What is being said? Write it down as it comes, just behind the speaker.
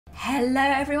Hello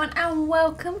everyone and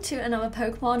welcome to another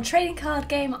Pokemon trading card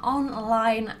game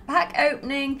online pack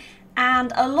opening,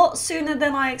 and a lot sooner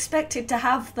than I expected to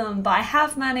have them, but I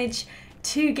have managed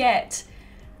to get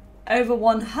over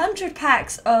 100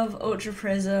 packs of Ultra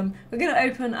Prism. We're going to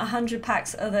open 100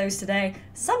 packs of those today.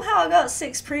 Somehow I got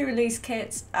 6 pre-release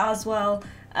kits as well.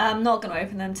 I'm not going to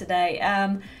open them today.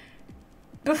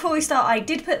 Before we start, I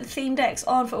did put the theme decks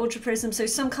on for Ultra Prism, so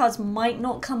some cards might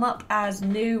not come up as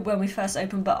new when we first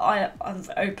open, but I've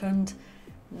opened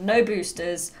no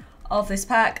boosters of this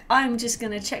pack. I'm just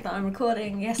going to check that I'm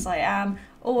recording. Yes, I am.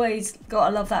 Always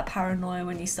gotta love that paranoia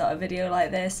when you start a video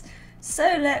like this.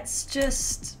 So let's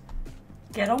just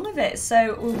get on with it.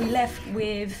 So we'll be left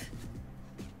with...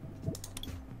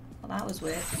 well, that was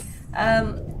weird.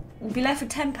 We'll be left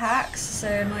with 10 packs, so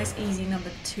a nice easy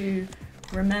number 2.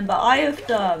 Remember, I have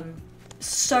done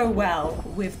so well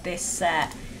with this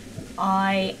set.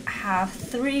 I have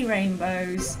 3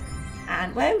 rainbows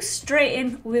and we're straight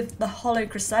in with the Holo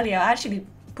Cresselia. I actually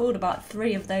pulled about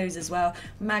 3 of those as well.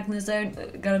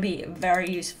 Magnezone, going to be very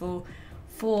useful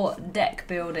for deck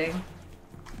building.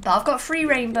 But I've got 3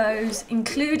 rainbows,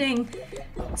 including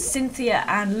Cynthia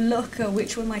and Looker,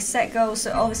 which were my set goals.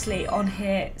 So obviously on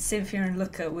here, Cynthia and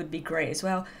Looker would be great as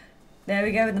well. There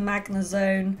we go with the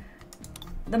Magnezone.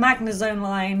 The Magnezone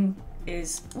line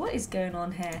is... what is going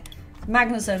on here? The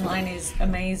Magnezone line is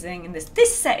amazing, and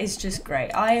this set is just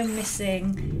great. I am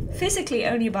missing physically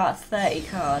only about 30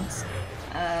 cards.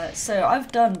 So I've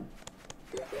done,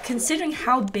 considering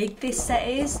how big this set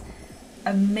is,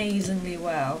 amazingly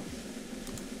well.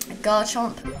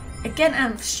 Garchomp, again,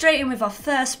 and straight in with our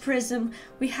first Prism.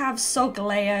 We have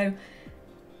Solgaleo.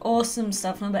 Awesome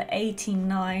stuff. Number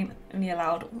 89. Only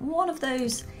allowed 1 of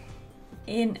those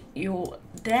in your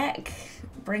deck.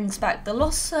 Brings back the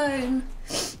Lost Zone,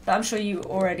 but I'm sure you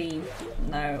already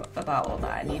know about all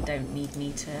that and you don't need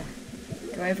me to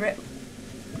go over it.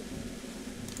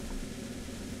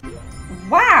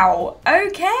 Wow,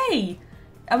 okay.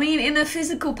 I mean, in a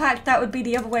physical pack that would be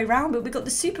the other way around, but we got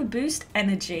the Super Boost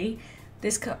Energy.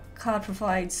 This card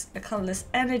provides a colourless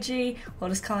energy. While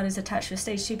this card is attached to a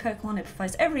stage 2 Pokemon, it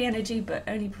provides every energy but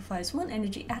only provides 1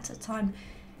 energy at a time.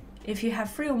 If you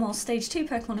have 3 or more stage 2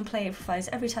 Pokemon in play, it provides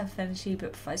every type of energy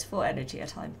but provides 4 energy at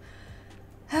a time.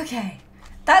 Okay,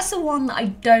 that's the one that I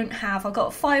don't have. I've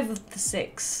got 5 of the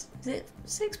 6. Is it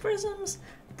 6 Prisms?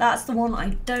 That's the one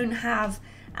I don't have.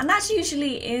 And that's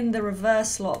usually in the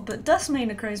reverse slot, but Dustmane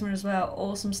Necrozma as well.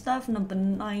 Awesome stuff. Number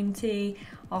 90.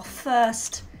 Our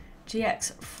first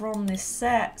GX from this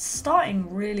set.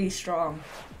 Starting really strong.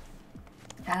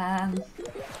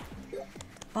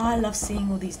 I love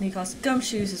seeing all these new cards.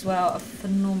 Gumshoes as well, a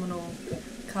phenomenal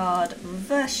card.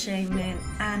 Reverse Shaman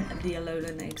and the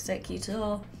Alolan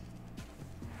Executor.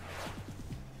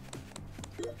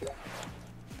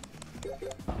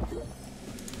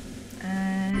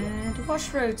 And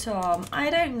Wash Rotom. I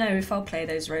don't know if I'll play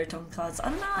those Rotom cards. I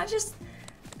don't know, I just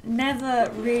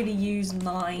never really use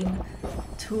 9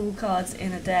 tool cards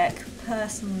in a deck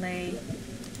personally.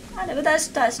 I know, but that's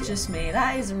just me.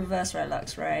 That is a reverse Red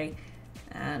Luxray.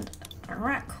 And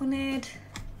Araquanid.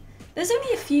 There's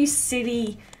only a few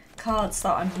silly cards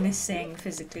that I'm missing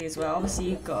physically as well.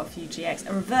 Obviously you've got a few GX.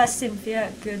 A reverse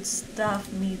Cynthia, good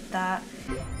stuff, need that.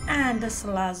 And a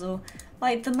Salazzle.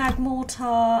 Like the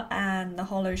Magmortar and the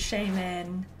Holo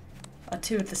Shaman are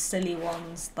 2 of the silly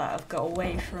ones that have got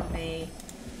away from me.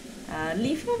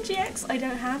 Leafeon GX I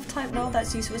don't have. Type Null,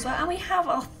 that's useful as well. And we have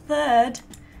our 3rd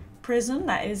Prism,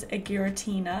 that is a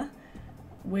Giratina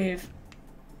with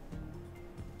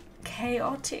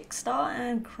Chaotic Star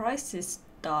and Crisis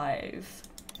Dive.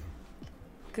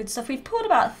 Good stuff. We've pulled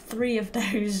about 3 of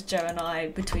those, Joe and I,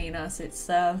 between us. It's,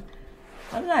 I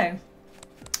don't know.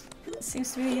 It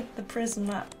seems to be the Prism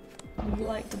that we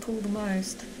like to pull the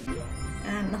most.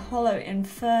 And the Holo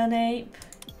Infernape.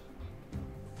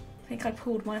 I think I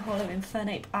pulled my Holo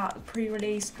Infernape at the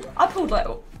pre-release. I pulled like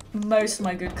most of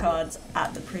my good cards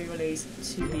at the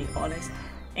pre-release, to be honest.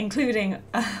 Including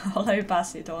a Holo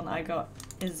Bastiodon I got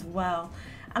as well.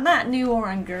 And that new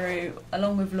Oranguru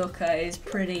along with Looker is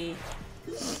pretty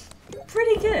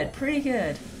good.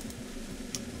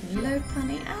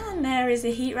 Lopunny, and there is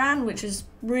a Heatran, which is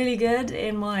really good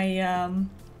in my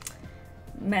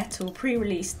metal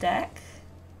pre-release deck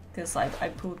because I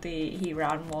pulled the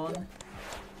Heatran one.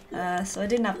 So I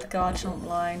didn't have the Garchomp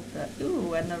line, but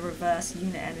ooh, and the reverse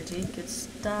unit energy, good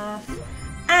stuff.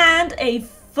 And a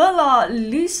full art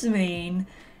Lusamine.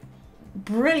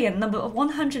 Brilliant, number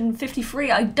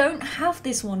 153. I don't have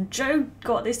this one. Joe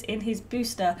got this in his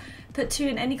booster. Put 2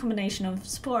 in any combination of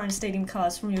Spore and Stadium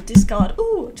cards from your discard.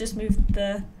 Ooh, just moved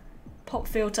the pop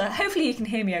filter. Hopefully you can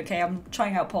hear me okay. I'm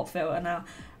trying out pop filter now.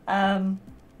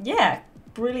 Yeah,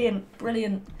 brilliant,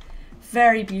 brilliant.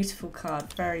 Very beautiful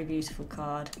card. Very beautiful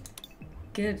card.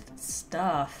 Good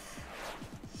stuff.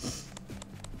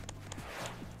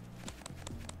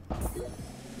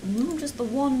 Just the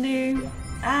one new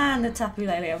and the Tapu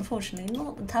Lele. Unfortunately,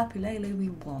 not the Tapu Lele we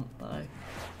want though.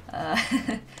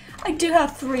 I do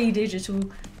have 3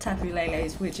 digital Tapu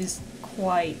Leles, which is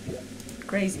quite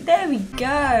crazy. There we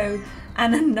go!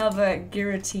 And another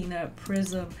Giratina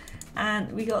Prism.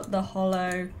 And we got the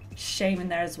holo Shame in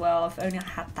there as well. If only I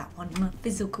had that one in my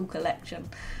physical collection.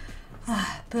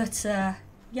 But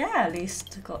yeah, at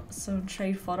least I got some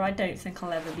trade fodder. I don't think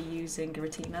I'll ever be using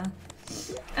Giratina.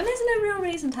 And there's no real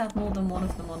reason to have more than one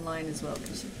of them online as well.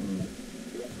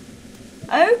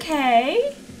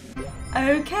 Okay.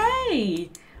 Okay.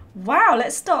 Wow,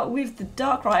 let's start with the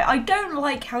Darkrai. I don't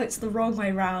like how it's the wrong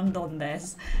way round on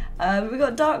this. We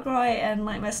got Darkrai and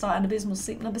Nightmare Star and Abysmal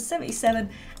Sleep number 77.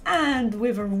 And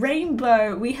with a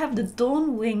rainbow, we have the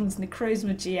Dawn Wings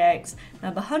Necrozma GX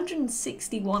number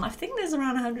 161. I think there's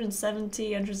around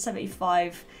 170,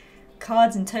 175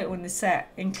 cards in total in this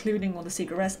set, including all the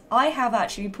secret rares. I have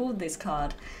actually pulled this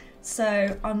card,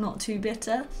 so I'm not too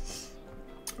bitter.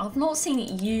 I've not seen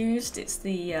it used. It's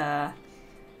the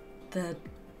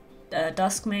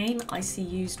Duskmane I see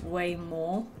used way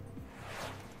more.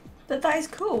 But that is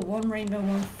cool. 1 rainbow,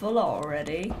 1 full art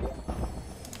already.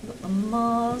 We've got the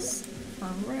Mars,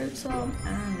 and Rotom,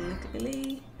 and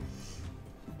Lily.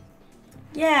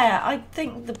 Yeah, I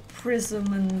think the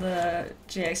Prism and the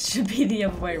GX should be the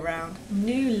other way around.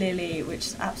 New Lily, which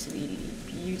is absolutely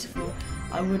beautiful.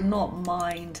 I would not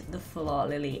mind the full art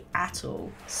Lily at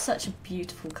all. Such a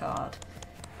beautiful card.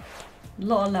 A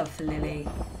lot of love for Lily.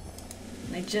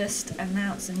 They just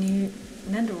announced a new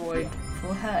Nendoroid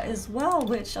for her as well,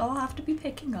 which I'll have to be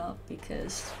picking up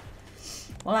because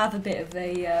we'll have a bit of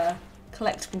a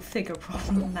collectible figure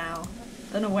problem now.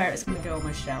 Don't know where it's going to go on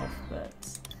my shelf, but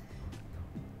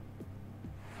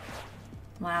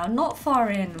wow, not far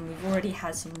in and we've already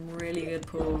had some really good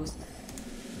pulls.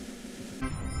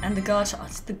 And the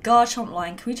Garchomp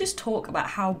line, can we just talk about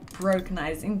how broken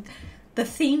that is? In the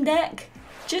theme deck,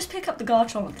 just pick up the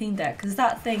Garchomp theme deck because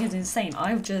that thing is insane.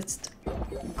 I've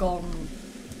gone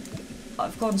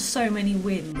so many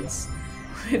wins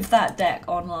with that deck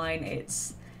online.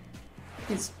 It's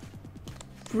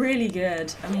really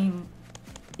good. I mean,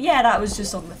 yeah, that was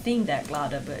just on the theme deck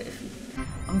ladder, but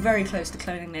I'm very close to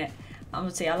cloning it. I'm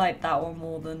gonna say I like that one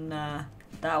more than that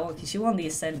one because you want the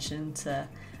Ascension to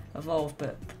evolve,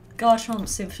 but Garchomp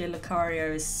Cynthia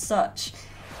Lucario is such...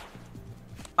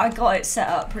 I got it set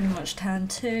up pretty much turn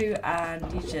 2 and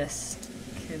you just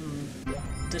can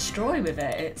destroy with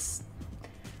it. It's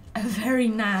a very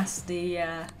nasty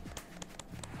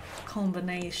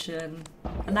combination,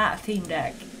 and that theme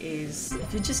deck is,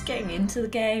 if you're just getting into the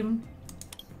game,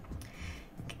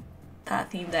 that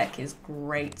theme deck is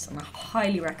great and I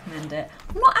highly recommend it.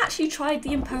 I've not actually tried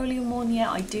the Empoleon one yet.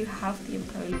 I do have the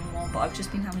Empoleon one, but I've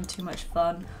just been having too much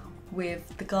fun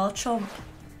with the Garchomp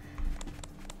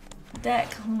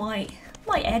deck. I might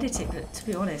edit it, but to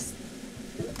be honest,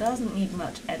 it doesn't need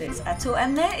much edits at all.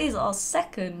 And there is our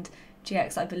second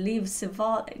GX, I believe,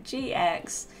 Savant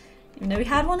GX. Even though we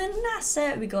had one in the last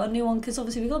set, we got a new one because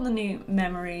obviously we got the new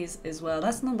Memories as well.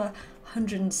 That's number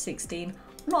 116.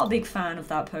 I'm not a big fan of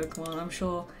that Pokemon. I'm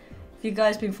sure if you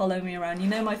guys been following me around, you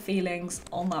know my feelings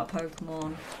on that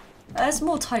Pokemon. It's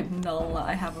more type Null that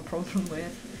I have a problem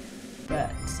with.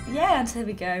 But yeah, and here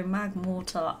we go,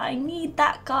 Magmortar. I need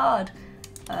that card.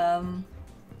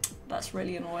 That's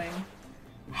really annoying.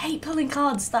 I hate pulling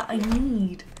cards that I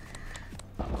need.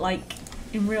 Like,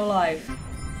 in real life.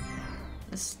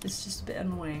 It's just a bit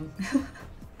annoying.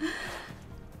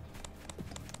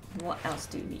 What else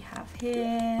do we have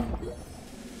here?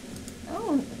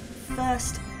 Oh,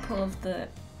 first pull of the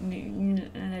new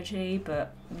energy,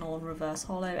 but non-reverse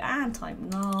holo and type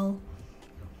null.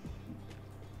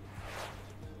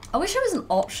 I wish there was an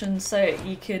option so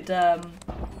you could,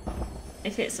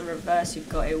 if it's a reverse you've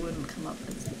got, it wouldn't come up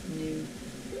as new.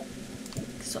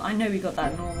 So I know we got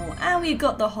that normal, and we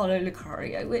got the holo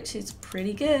Lucario, which is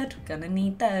pretty good. We're gonna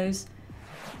need those.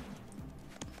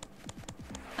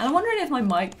 And I'm wondering if my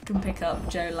mic can pick up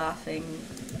Joe laughing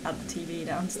at the TV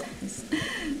downstairs.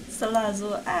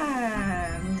 Salazzle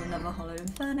and another holo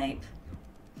Infernape.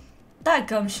 That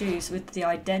Gumshoes with the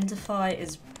Identify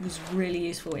was really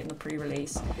useful in the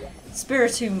pre-release.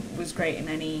 Spiritomb was great in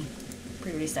any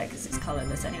pre-release deck because it's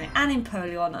colourless anyway. And in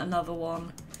Empoleon, another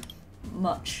one.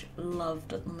 Much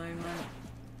loved at the moment.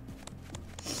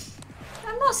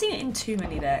 I've not seen it in too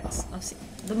many decks. I've seen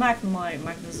the Magnemite,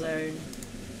 Magnezone,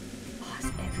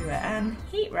 It's everywhere. And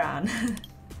Heatran.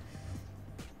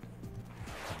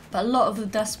 But a lot of the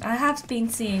Dusk... I have been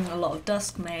seeing a lot of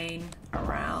Duskmane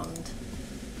around.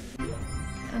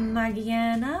 And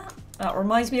Magiana. That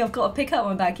reminds me, I've got to pick up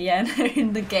my Magiana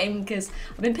in the game because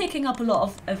I've been picking up a lot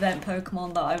of event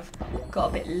Pokemon that I've got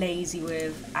a bit lazy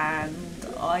with, and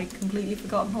I completely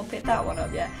forgot not picked that one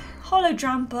up yet. Hollow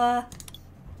Dramper,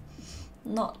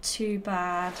 not too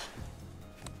bad.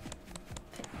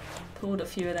 Pulled a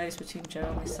few of those between Joe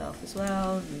and myself as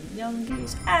well. Young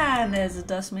Goose, and there's a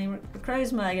Duskmane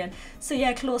Crozma again. So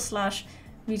yeah, Claw Slash,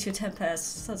 Meteor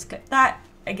Tempest. That's good. That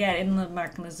again in the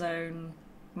Magnezone.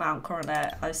 Mount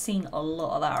Coronet, I've seen a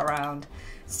lot of that around.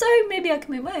 So maybe I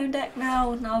can make my own deck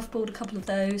now. Now I've pulled a couple of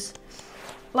those.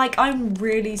 Like, I'm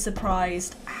really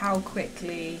surprised how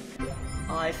quickly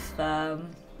I've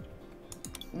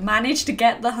managed to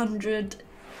get the 100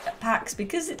 packs,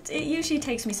 because it usually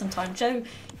takes me some time. Joe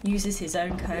uses his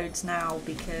own codes now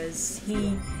because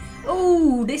he...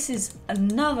 Oh, this is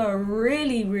another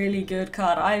really, really good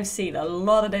card. I've seen a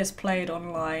lot of this played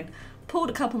online. Pulled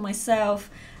a couple myself.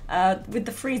 With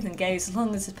the freezing gaze, as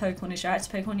long as the Pokemon is your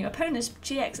active Pokemon, your opponent's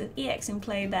GX and EX in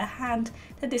play, their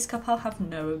discard pile have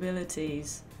no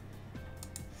abilities.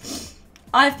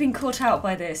 I've been caught out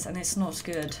by this and it's not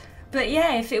good. But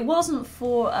yeah, if it wasn't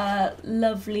for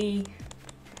lovely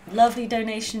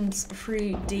donations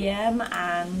through DM,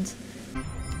 and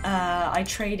I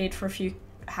traded for a few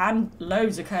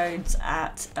loads of codes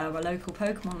at my local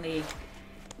Pokemon League,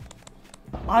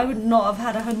 I would not have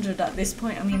had 100 at this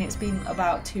point. I mean, it's been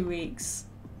about 2 weeks.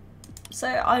 So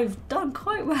I've done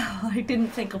quite well. I didn't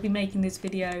think I'll be making this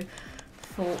video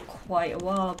for quite a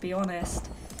while, I'll be honest.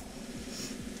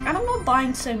 And I'm not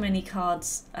buying so many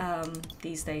cards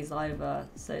these days either.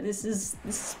 So this has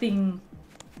been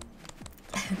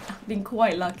I've been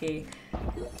quite lucky.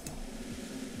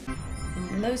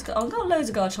 I've got loads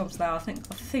of Garchomps now. I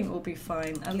think we'll be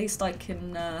fine. At least I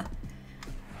can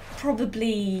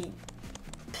probably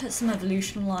put some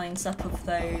evolution lines up of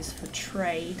those for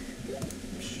trade.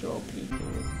 I'm sure people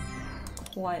would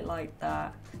quite like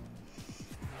that.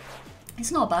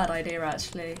 It's not a bad idea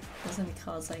actually. There's any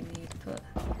cards I need to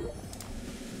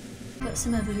put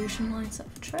some evolution lines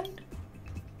up for trade.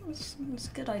 It's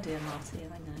a good idea, Marty,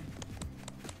 I know.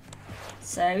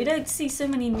 So we don't see so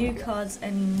many new cards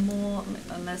anymore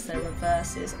unless they're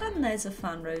reverses. And there's a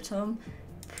Fan Rotom,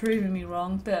 proving me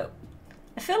wrong, but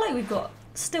I feel like we've got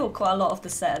still quite a lot of the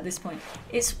set at this point.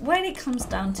 It's when it comes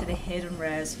down to the hidden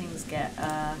rares, things get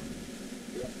a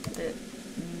bit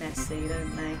messy,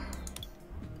 don't they?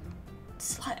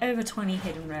 It's like over 20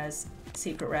 hidden rares,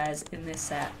 secret rares in this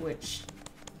set, which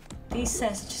these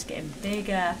sets are just getting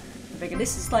bigger and bigger.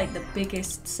 This is like the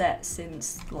biggest set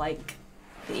since like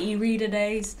the e-reader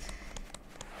days,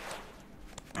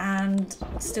 and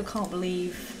still can't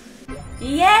believe,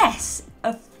 yes,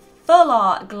 a full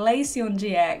art Glaceon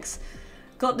GX.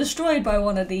 Got destroyed by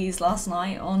one of these last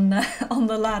night on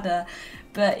the ladder,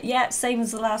 but yeah, same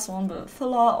as the last one, but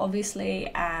full art obviously,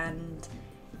 and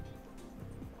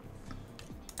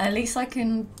at least I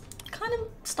can kind of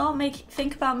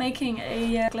think about making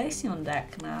a Glaceon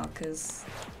deck now, because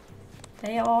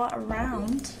they are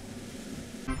around.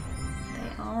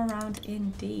 They are around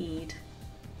indeed.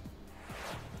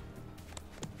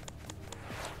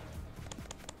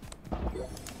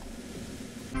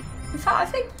 In fact, I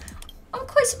think I'm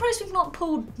quite surprised we've not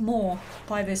pulled more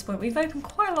by this point. We've opened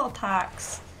quite a lot of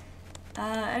packs.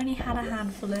 Only had a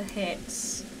handful of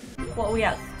hits. What are we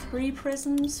at? 3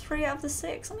 prisms? 3 out of the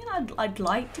 6? I mean, I'd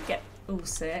like to get all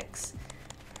 6.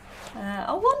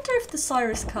 I wonder if the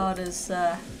Cyrus card has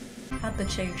had the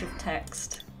change of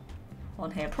text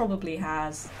on here. Probably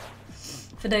has.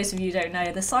 For those of you who don't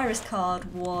know, the Cyrus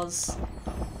card was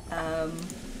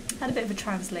had a bit of a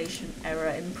translation error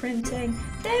in printing.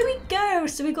 There we go!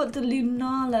 So we got the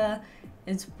Lunala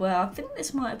as well. I think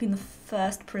this might have been the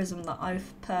first prism that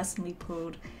I've personally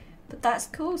pulled, but that's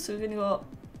cool. So we've only got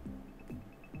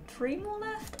 3 more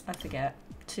left? I forget.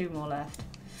 2 more left.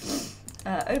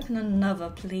 Open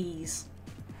another, please.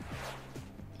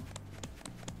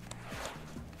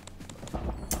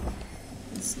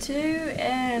 It's 2,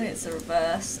 and it's a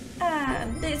reverse,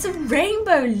 and it's a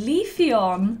rainbow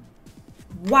Leafeon.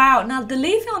 Wow, now the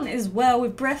Leafeon is well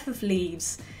with Breath of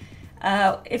Leaves.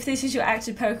 If this is your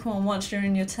active Pokemon, once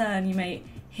during your turn, you may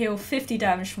heal 50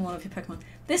 damage from one of your Pokemon.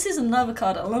 This is another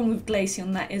card, along with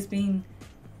Glaceon, that has been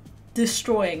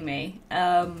destroying me.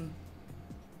 A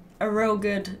real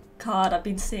good card. I've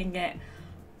been seeing it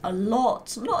a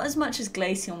lot. Not as much as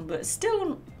Glaceon, but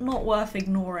still not worth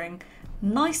ignoring.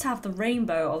 Nice to have the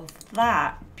rainbow of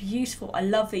that. Beautiful. I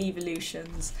love the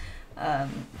evolutions.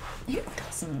 Who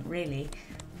doesn't really?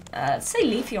 I'd say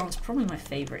Leafeon's probably my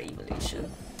favourite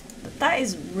evolution. But that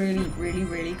is really, really,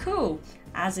 really cool.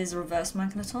 As is Reverse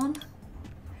Magneton.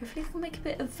 Hopefully I can make a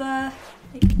bit of,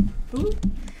 ooh.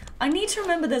 I need to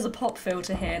remember there's a pop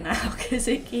filter here now, because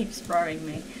it keeps throwing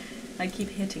me. I keep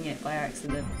hitting it by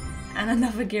accident. And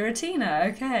another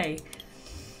Giratina, okay.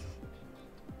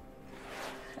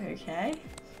 Okay.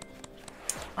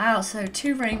 Wow, so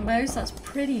 2 rainbows, that's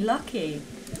pretty lucky.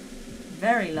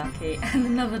 Very lucky. And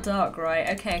another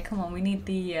Darkrai. Okay, come on, we need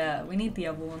the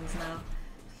other ones now.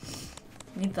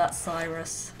 We need that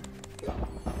Cyrus.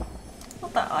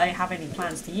 Not that I have any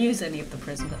plans to use any of the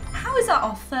Prism, but how is that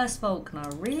our first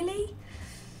Volkner? Really?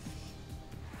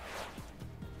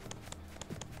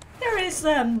 There is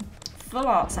full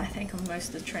arts, I think, of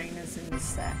most of the trainers in this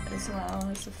set as well.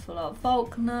 There's a full art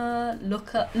Volkner,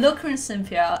 Looker and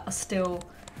Cynthia are still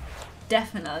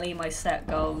definitely my set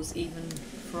goals, even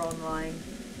for online,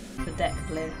 for deck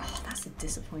blend. Oh, that's a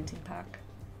disappointing pack.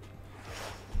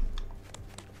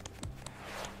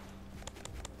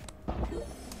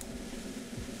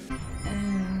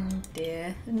 Oh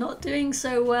dear, not doing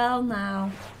so well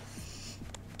now.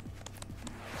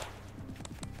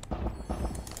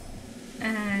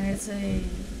 And it's a...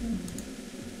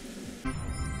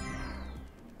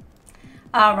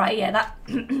 Alright, yeah, that...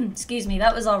 excuse me,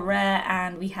 that was our rare,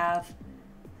 and we have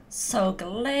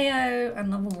Solgaleo,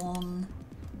 another one.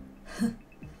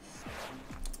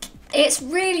 It's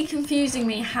really confusing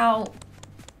me how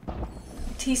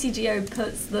TCGO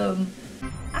puts them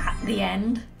at the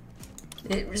end.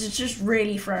 It was just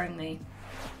really throwing me.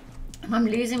 I'm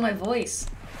losing my voice.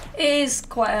 It is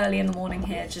quite early in the morning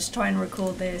here, just trying to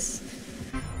record this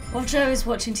while Joe is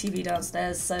watching TV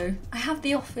downstairs, so I have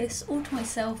the office all to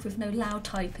myself with no loud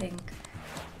typing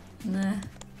and a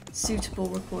suitable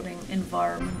recording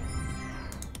environment.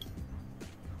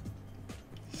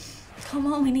 Come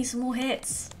on, we need some more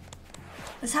hits.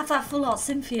 Let's have that full art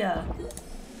Cynthia.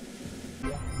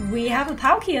 We have a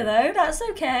Palkia though, that's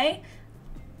okay.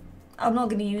 I'm not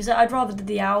going to use it, I'd rather do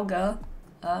the Alga.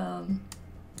 But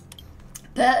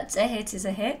a hit is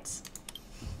a hit.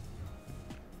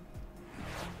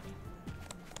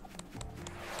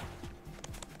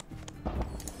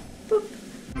 Boop.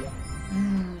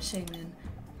 Shaman.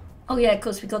 Oh yeah, of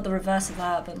course we got the reverse of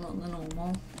that, but not the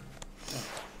normal.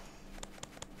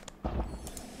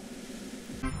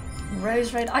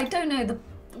 Rose Red. I don't know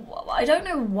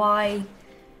why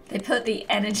they put the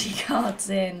energy cards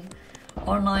in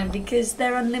online, because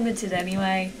they're unlimited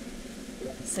anyway.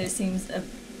 So it seems a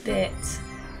bit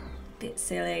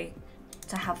silly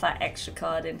to have that extra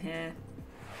card in here.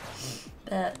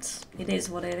 But it is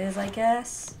what it is, I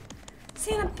guess.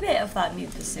 Seen a bit of that new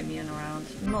Persimmon around.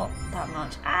 Not that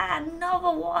much. Ah,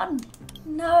 another one!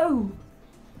 No!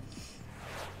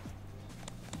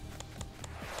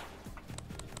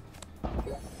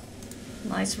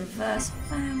 Nice reverse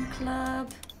fan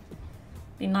club.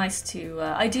 Be nice to...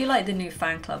 I do like the new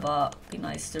fan club art. Be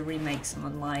nice to remake some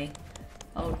of my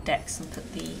old decks and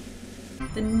put the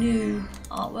new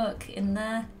artwork in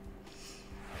there.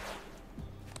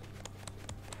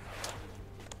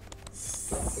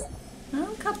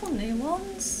 Oh, a couple new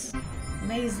ones.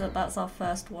 Amazed that that's our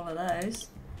first one of those.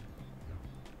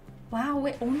 Wow,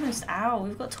 we're almost out.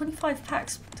 We've got 25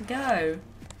 packs to go.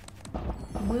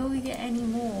 Will we get any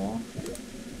more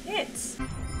hits?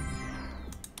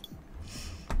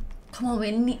 Come on,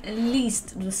 we need at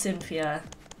least the Cynthia.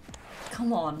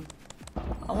 Come on.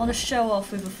 I want to show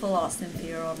off with a full art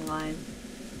Cynthia online.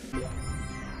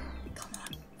 Come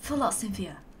on, full art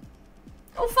Cynthia.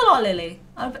 Oh, full art Lily.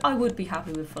 I would be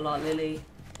happy with full art Lily.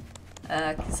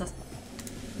 Because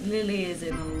Lily is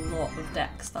in a lot of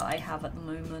decks that I have at the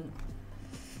moment.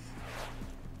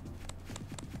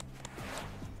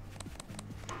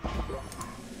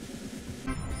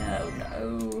 Oh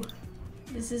no.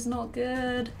 This is not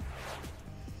good.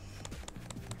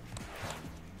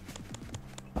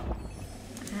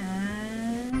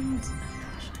 And... oh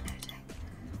gosh, I know deck.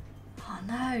 Oh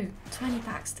no. 20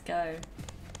 packs to go.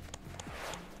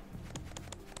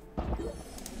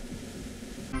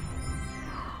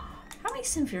 How many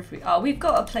Cynthia have we... oh, we've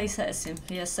got a playset of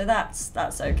Cynthia, so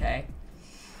that's okay.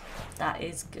 That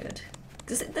is good.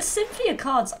 Because the Cynthia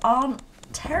cards aren't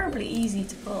terribly easy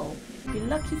to pull. You'd be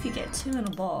lucky if you get 2 in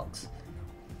a box.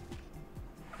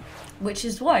 Which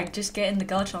is why, just get in the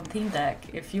Garchomp theme deck.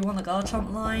 If you want a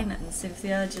Garchomp line and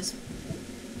Cynthia, just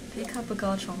pick up a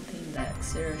Garchomp theme deck,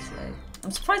 seriously.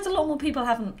 I'm surprised a lot more people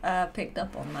haven't picked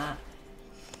up on that.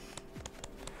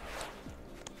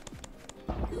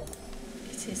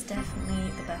 It is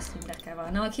definitely the best theme deck ever. I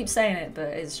know I keep saying it, but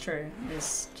it's true.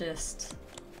 It's just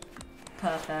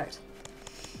perfect.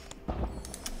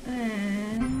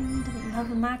 And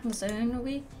another Magna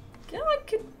Zone. I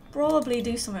could probably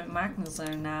do something with Magna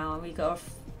Zone now. We got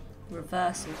a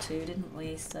reversal too, didn't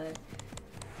we? So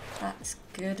that's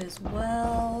good as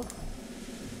well.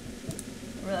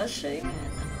 Rushing.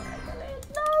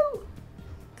 No!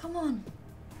 Come on.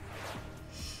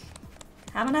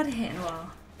 Haven't had a hit in a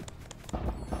while.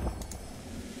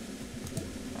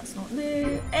 That's not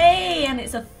new. Hey, and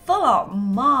it's a full art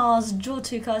Mars. Draw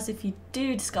 2 cards if you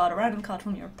do. Discard a random card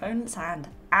from your opponent's hand.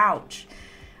 Ouch.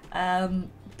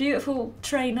 Beautiful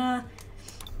trainer.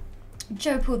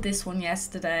 Joe pulled this one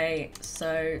yesterday,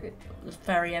 so was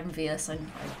very envious.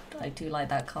 I do like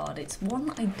that card. It's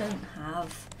one I don't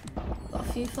have. Got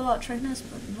a few full art trainers,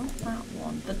 but not that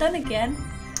one. But then again,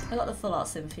 I got the full art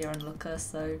Cynthia and Looker,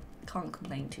 so can't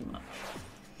complain too much.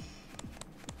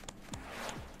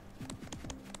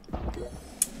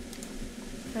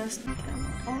 First,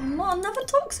 oh no, another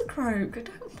Toxicroak! I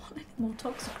don't want any more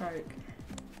Toxicroak.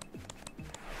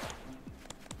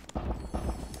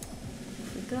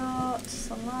 We got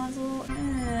Salazzle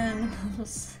and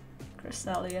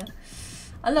Cresselia.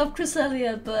 I love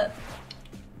Cresselia, but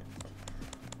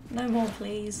no more,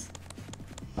 please.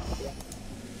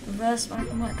 Reverse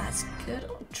Magnemite, that's good.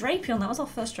 Oh, Drapion, that was our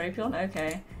first Drapion,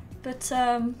 okay. But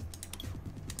at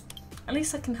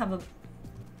least I can have a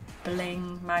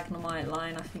bling Magnemite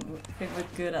line. I think we're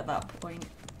good at that point.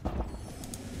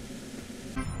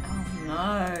 Oh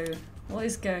no, what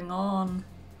is going on?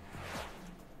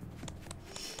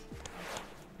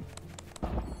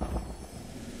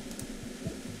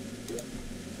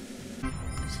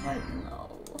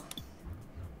 No.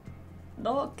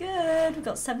 Not good. We've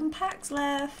got 7 packs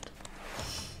left.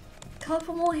 A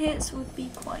couple more hits would be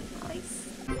quite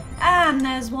nice. And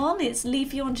there's one. It's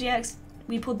Leafeon GX.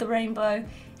 We pulled the rainbow.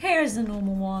 Here is the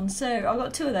normal one. So I've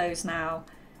got 2 of those now.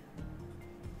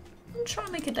 I'll try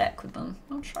and make a deck with them.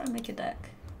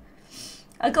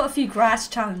 I've got a few grass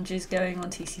challenges going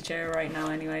on TCG right now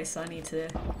anyway, so I need to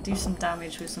do some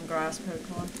damage with some grass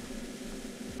Pokemon.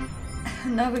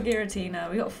 Another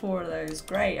Giratina. We got 4 of those.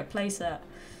 Great, a playset.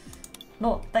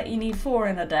 Not that you need 4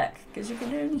 in a deck, because you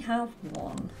can only have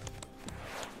 1.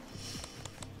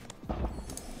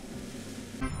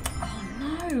 Oh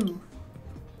no!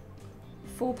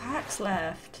 4 packs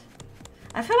left.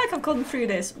 I feel like I've gone through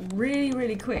this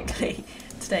really quickly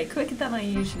today, quicker than I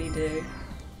usually do.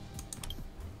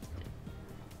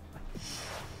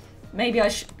 Maybe I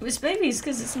should. Maybe it's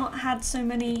because it's not had so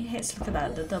many hits. Look at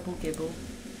that, the double Gibble.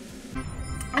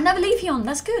 Another Leafeon,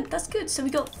 that's good. So we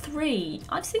got 3.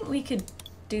 I think we could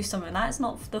do something with that. It's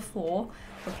not the 4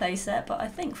 for playset, but I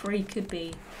think 3 could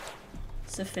be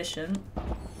sufficient.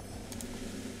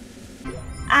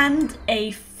 And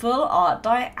a full art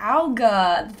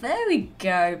Dialga. There we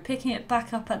go. Picking it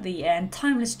back up at the end.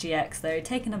 Timeless GX though.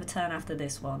 Take another turn after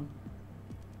this one.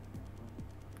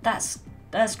 That's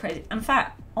crazy. In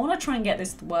fact, I want to try and get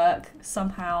this to work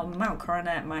somehow. Mount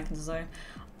Coronet, Magna Zone.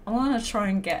 I want to try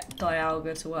and get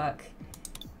Dialga to work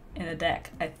in a deck,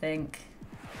 I think.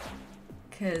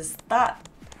 Because that...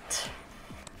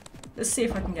 Let's see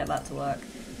if I can get that to work.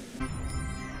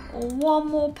 1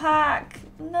 more pack!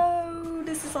 No,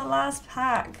 this is our last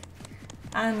pack.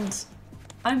 And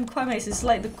I'm quite amazed. It's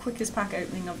like the quickest pack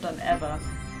opening I've done ever.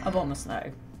 A Bomber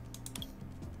Snow.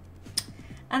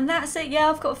 And that's it. Yeah,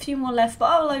 I've got a few more left, but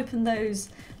I'll open those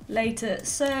later.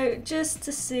 So just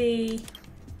to see...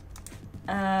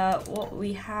 what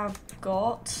we have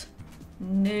got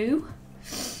new.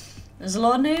 There's a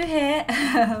lot of new here.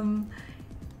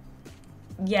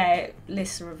 Yeah,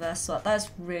 list reverse swap. That's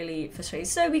really frustrating.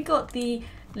 So we got the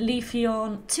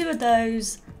Leafeon, 2 of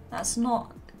those. That's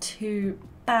not too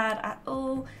bad at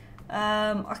all.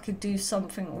 I could do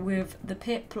something with the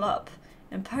Piplup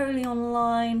and Poly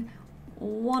Online.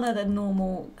 1 of the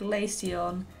normal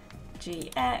Glaceon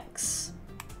GX.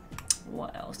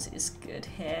 What else is good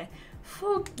here?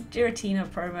 4 Giratina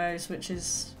promos, which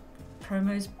is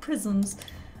Prisms.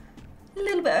 A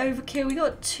little bit overkill. We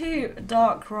got 2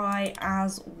 Darkrai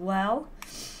as well.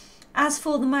 As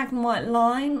for the Magnemite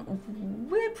line,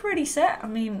 we're pretty set. I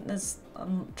mean, there's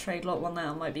trade lot one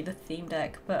that might be the theme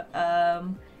deck, but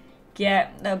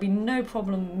yeah, there'll be no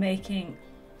problem making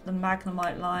the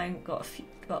Magnemite line. Got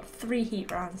 3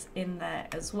 heat rounds in there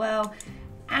as well,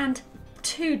 and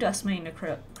 2 Dustmane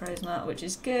Necrozma, which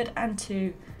is good, and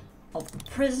 2 of the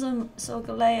Prism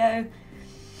Solgaleo.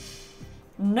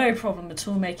 No problem at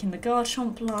all making the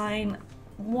Garchomp line.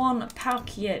 1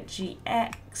 Palkia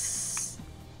GX,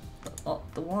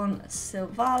 the 1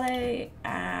 Silvally,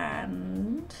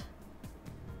 and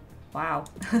wow,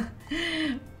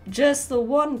 just the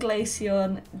 1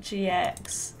 Glaceon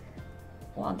GX,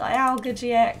 one Dialga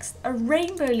GX, a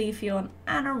Rainbow Leafeon,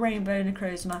 and a Rainbow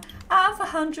Necrozma. Out of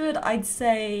 100, I'd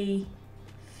say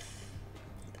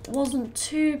it wasn't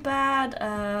too bad.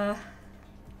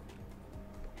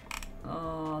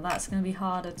 Oh, that's going to be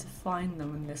harder to find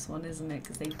them in this one, isn't it?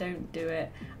 Because they don't do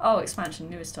it. Oh, expansion,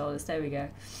 newest toilets, there we go.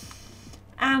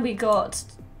 And we got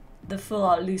the Full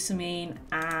Art Lusamine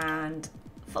and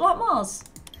Full Art Mars.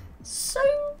 So,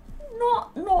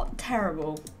 not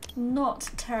terrible. Not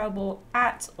terrible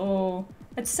at all.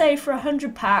 I'd say for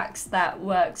 100 packs, that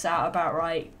works out about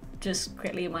right, just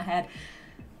quickly in my head.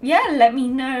 Yeah, let me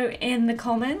know in the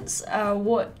comments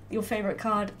what your favourite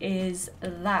card is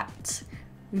that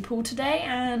we pulled today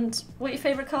and what your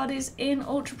favourite card is in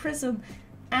Ultra Prism.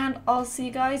 And I'll see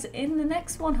you guys in the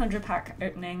next 100 pack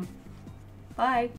opening. Bye.